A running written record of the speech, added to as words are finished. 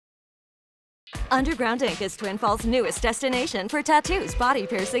Underground Ink is Twin Falls' newest destination for tattoos, body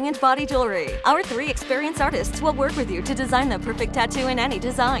piercing, and body jewelry. Our 3 experienced artists will work with you to design the perfect tattoo in any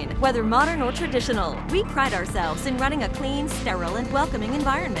design, whether modern or traditional. We pride ourselves in running a clean, sterile, and welcoming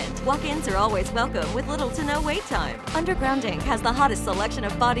environment. Walk-ins are always welcome with little to no wait time. Underground Ink has the hottest selection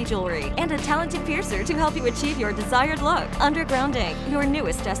of body jewelry and a talented piercer to help you achieve your desired look. Underground Ink, your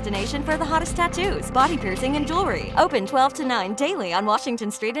newest destination for the hottest tattoos, body piercing, and jewelry. Open 12 to 9 daily on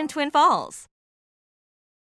Washington Street in Twin Falls.